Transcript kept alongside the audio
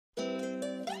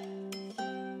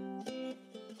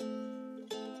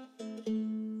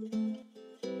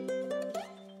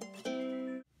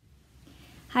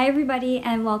Hi everybody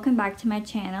and welcome back to my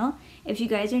channel. If you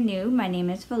guys are new, my name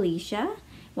is Felicia.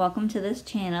 Welcome to this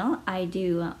channel. I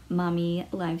do mommy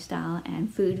lifestyle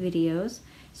and food videos.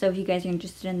 So if you guys are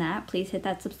interested in that, please hit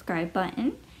that subscribe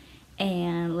button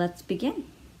and let's begin.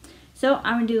 So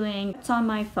I'm doing what's on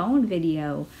my phone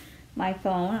video. My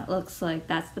phone looks like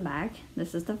that's the back,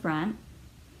 this is the front.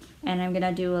 And I'm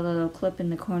gonna do a little clip in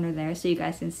the corner there so you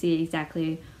guys can see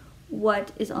exactly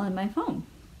what is on my phone.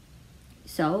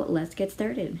 So let's get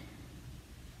started.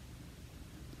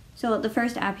 So the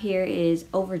first app here is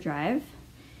Overdrive,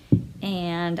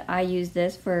 and I use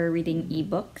this for reading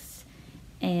ebooks.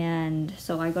 And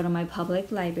so I go to my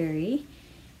public library,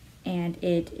 and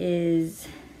it is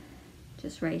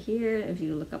just right here. If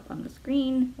you look up on the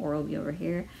screen, or it'll be over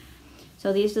here.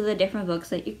 So these are the different books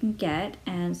that you can get,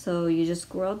 and so you just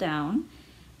scroll down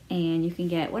and you can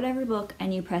get whatever book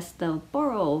and you press the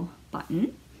borrow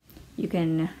button. You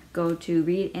can go to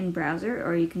read in browser,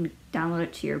 or you can download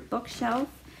it to your bookshelf.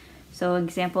 So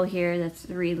example here, that's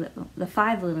the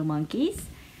 5 Little Monkeys,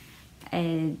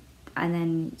 and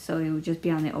then so it would just be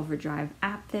on the Overdrive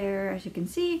app there, as you can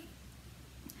see.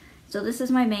 So this is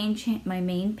my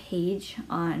main page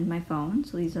on my phone.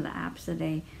 So these are the apps that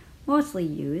I mostly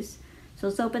use. So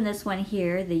let's open this one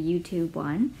here, the YouTube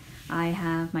one. I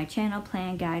have my channel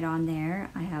plan guide on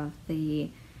there. I have the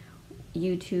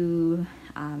YouTube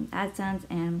AdSense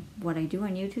and what I do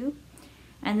on YouTube.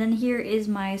 And then here is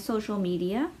my social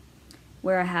media,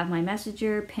 where I have my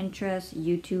Messenger, Pinterest,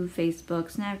 YouTube,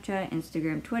 Facebook, Snapchat,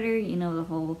 Instagram, Twitter, you know, the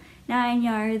whole 9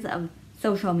 yards of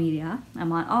social media.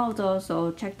 I'm on all of those,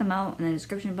 so check them out in the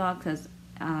description box, because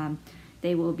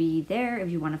they will be there if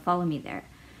you want to follow me there.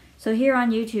 So here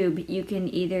on YouTube, you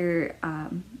can either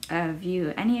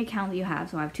view any account that you have.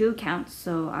 So I have 2 accounts,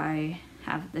 so I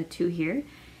have the 2 here.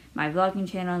 My vlogging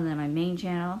channel and then my main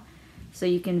channel. So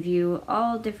you can view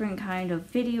all different kind of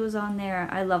videos on there.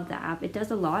 I love the app. It does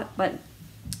a lot, but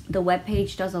the web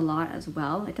page does a lot as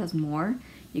well. It does more.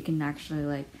 You can actually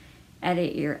like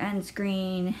edit your end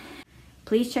screen.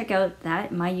 Please check out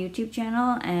my YouTube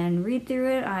channel and read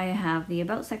through it. I have the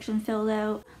about section filled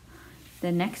out.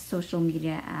 The next social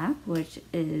media app, which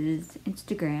is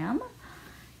Instagram.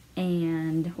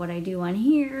 And what I do on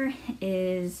here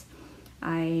is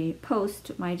I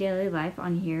post my daily life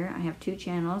on here. I have 2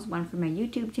 channels, one for my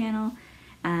YouTube channel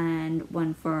and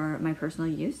one for my personal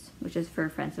use, which is for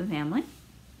friends and family.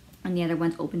 And the other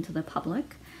one's open to the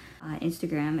public.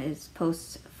 Instagram is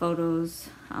posts photos,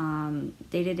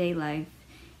 day-to-day life.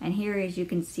 And here, as you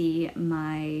can see,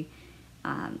 my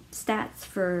stats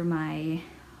for my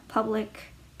public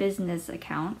business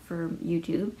account for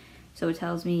YouTube. So it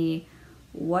tells me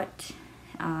what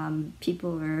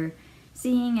people are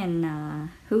seeing and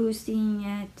who's seeing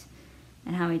it,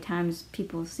 and how many times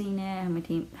people have seen it, how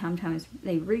many times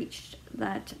they reached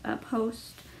that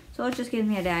post. So it just gives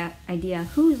me an idea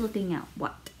who's looking at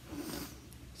what.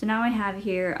 So now I have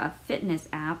here a fitness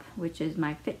app, which is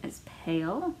my Fitness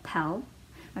Pal,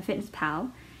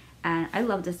 and I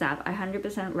love this app. I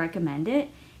 100% recommend it.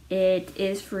 It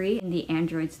is free in the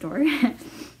Android store.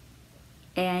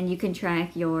 And you can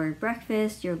track your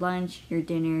breakfast, your lunch, your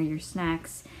dinner, your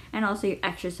snacks, and also your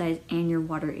exercise and your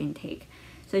water intake.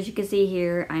 So as you can see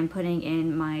here, I'm putting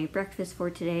in my breakfast for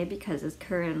today because it's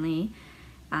currently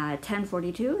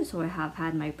 10:42. So I have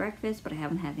had my breakfast, but I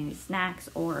haven't had any snacks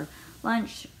or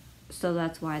lunch. So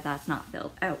that's why that's not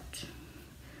filled out.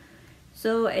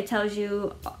 So it tells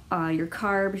you your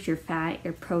carbs, your fat,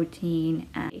 your protein.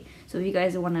 So if you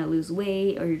guys want to lose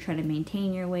weight, or you're trying to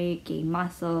maintain your weight, gain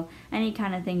muscle, any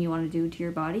kind of thing you want to do to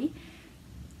your body,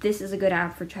 this is a good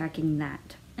app for tracking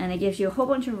that. And it gives you a whole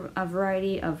bunch of a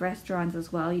variety of restaurants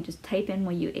as well. You just type in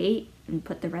what you ate and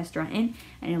put the restaurant in,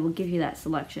 and it will give you that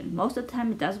selection. Most of the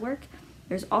time it does work.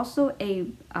 There's also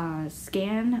a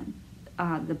scan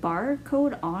the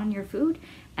barcode on your food,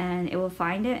 and it will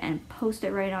find it and post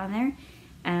it right on there,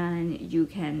 and you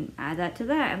can add that to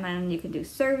that, and then you can do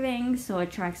servings, so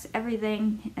it tracks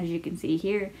everything, as you can see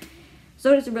here.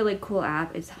 So it's a really cool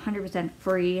app. It's 100%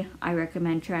 free. I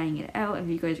recommend trying it out if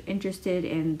you guys are interested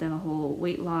in the whole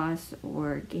weight loss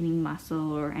or gaining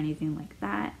muscle or anything like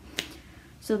that.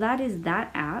 So that is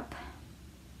that app.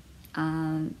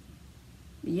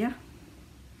 Yeah,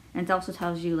 and it also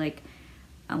tells you like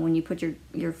when you put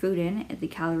your food in, the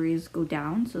calories go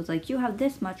down. So it's like you have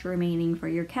this much remaining for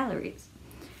your calories.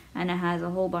 And it has a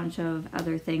whole bunch of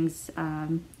other things,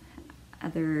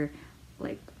 other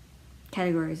like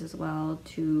categories as well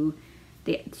to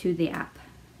the app.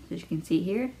 So as you can see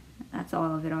here, that's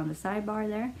all of it on the sidebar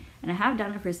there. And I have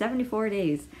done it for 74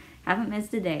 days. Haven't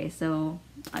missed a day, so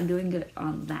I'm doing good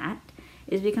on that.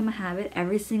 It's become a habit.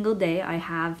 Every single day I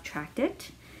have tracked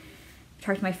it.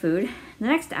 track my food. The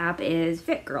next app is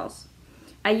Fit Girls.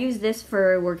 I use this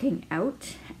for working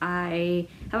out. I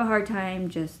have a hard time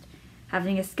just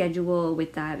having a schedule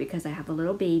with that because I have a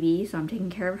little baby, so I'm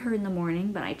taking care of her in the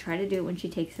morning, but I try to do it when she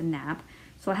takes a nap.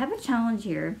 So I have a challenge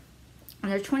here,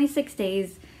 and there's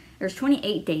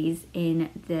 28 days in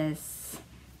this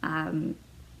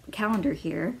calendar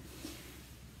here.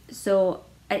 So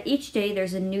at each day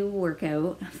there's a new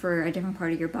workout for a different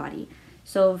part of your body.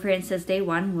 So for instance, day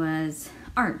 1 was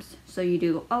arms. So you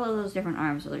do all of those different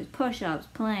arms. So there's push-ups,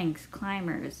 planks,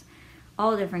 climbers,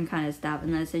 all different kind of stuff.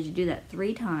 And then it says you do that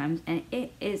 3 times, and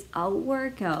it is a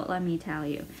workout, let me tell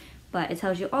you. But it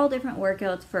tells you all different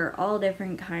workouts for all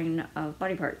different kind of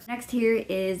body parts. Next here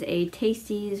is a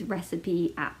Tasties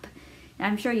recipe app.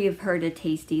 I'm sure you've heard of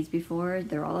Tasties before.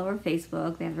 They're all over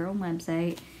Facebook. They have their own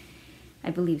website. I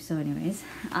believe so anyways.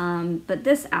 But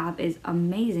this app is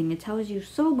amazing. It tells you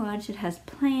so much. It has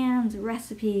plans,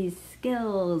 recipes,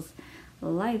 skills,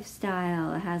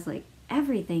 lifestyle. It has like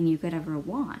everything you could ever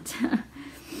want.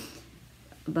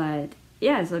 But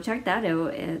yeah, so check that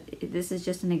out. This is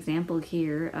just an example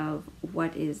here of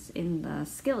what is in the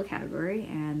skill category,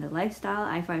 and the lifestyle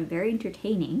I find very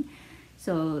entertaining.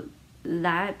 So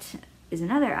that is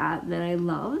another app that I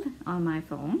love on my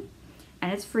phone,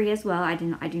 and it's free as well. I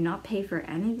do not pay for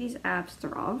any of these apps.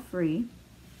 They're all free.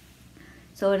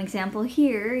 So an example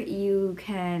here, you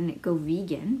can go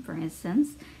vegan, for instance.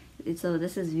 So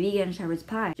this is Vegan Shepherd's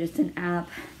Pie, just an app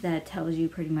that tells you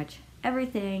pretty much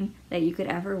everything that you could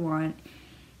ever want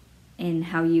in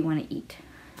how you want to eat.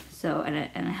 So and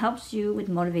it helps you with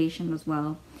motivation as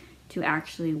well to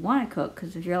actually want to cook,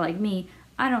 because if you're like me,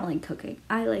 I don't like cooking.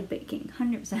 I like baking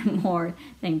 100% more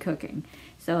than cooking.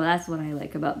 So that's what I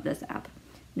like about this app.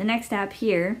 The next app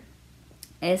here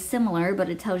is similar, but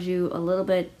it tells you a little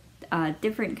bit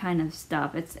different kind of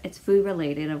stuff. It's food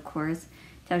related, of course.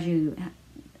 It tells you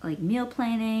like meal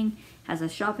planning, has a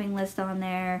shopping list on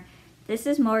there. This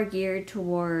is more geared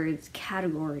towards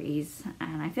categories,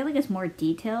 and I feel like it's more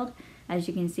detailed. As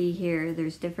you can see here,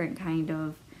 there's different kind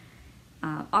of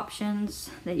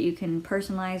options that you can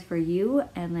personalize for you,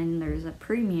 and then there's a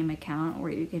premium account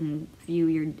where you can view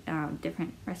your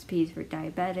different recipes for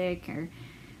diabetic or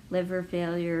liver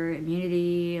failure,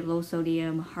 immunity, low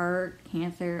sodium, heart,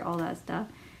 cancer, all that stuff.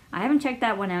 I haven't checked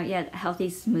that one out yet, healthy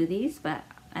smoothies, but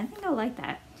I think I'll like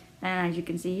that. And as you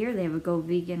can see here, they have a Go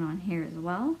Vegan on here as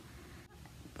well.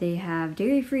 They have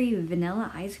dairy-free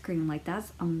vanilla ice cream. Like,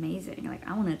 that's amazing. Like,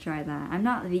 I want to try that. I'm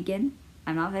not vegan.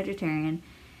 I'm not vegetarian.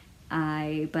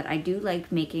 But I do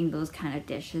like making those kind of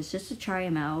dishes just to try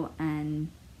them out and,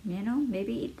 you know,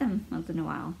 maybe eat them once in a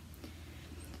while.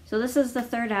 So this is the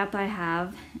third app I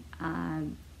have. I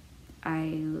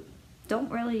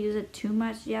don't really use it too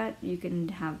much yet. You can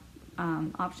have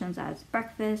options as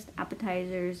breakfast,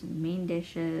 appetizers, main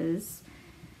dishes,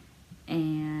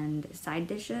 and side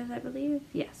dishes, I believe.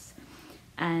 Yes.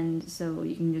 And so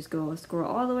you can just go scroll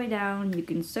all the way down. You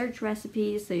can search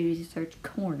recipes. So you search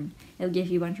corn. It'll give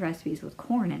you a bunch of recipes with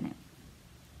corn in it.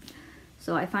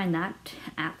 So I find that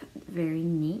app very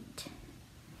neat.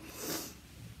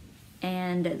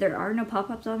 And there are no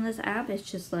pop-ups on this app.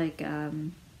 It's just like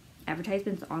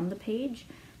advertisements on the page.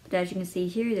 But as you can see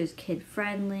here, there's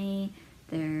kid-friendly.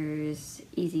 There's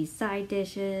easy side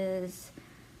dishes.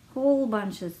 Whole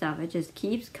bunch of stuff. It just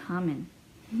keeps coming.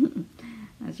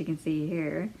 As you can see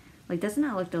here. Like, doesn't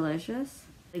that look delicious?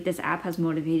 Like, this app has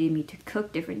motivated me to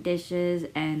cook different dishes,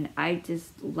 and I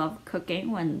just love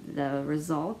cooking when the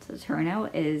result, the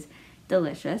turnout, is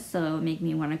delicious. So it'll make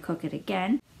me want to cook it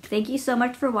again. Thank you so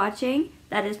much for watching.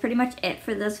 That is pretty much it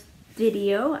for this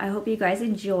video. I hope you guys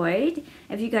enjoyed.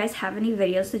 If you guys have any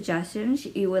video suggestions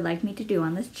you would like me to do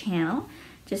on this channel,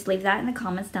 just leave that in the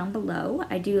comments down below.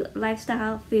 I do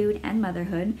lifestyle, food, and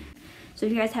motherhood. So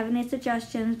if you guys have any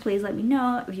suggestions, please let me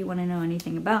know. If you want to know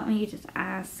anything about me, just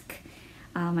ask.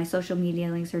 My social media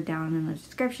links are down in the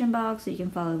description box, so you can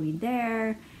follow me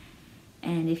there.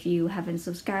 And if you haven't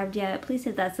subscribed yet, please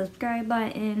hit that subscribe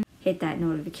button. Hit that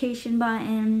notification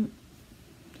button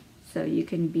so you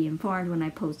can be informed when I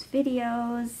post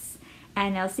videos.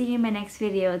 And I'll see you in my next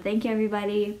video. Thank you,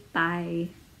 everybody. Bye.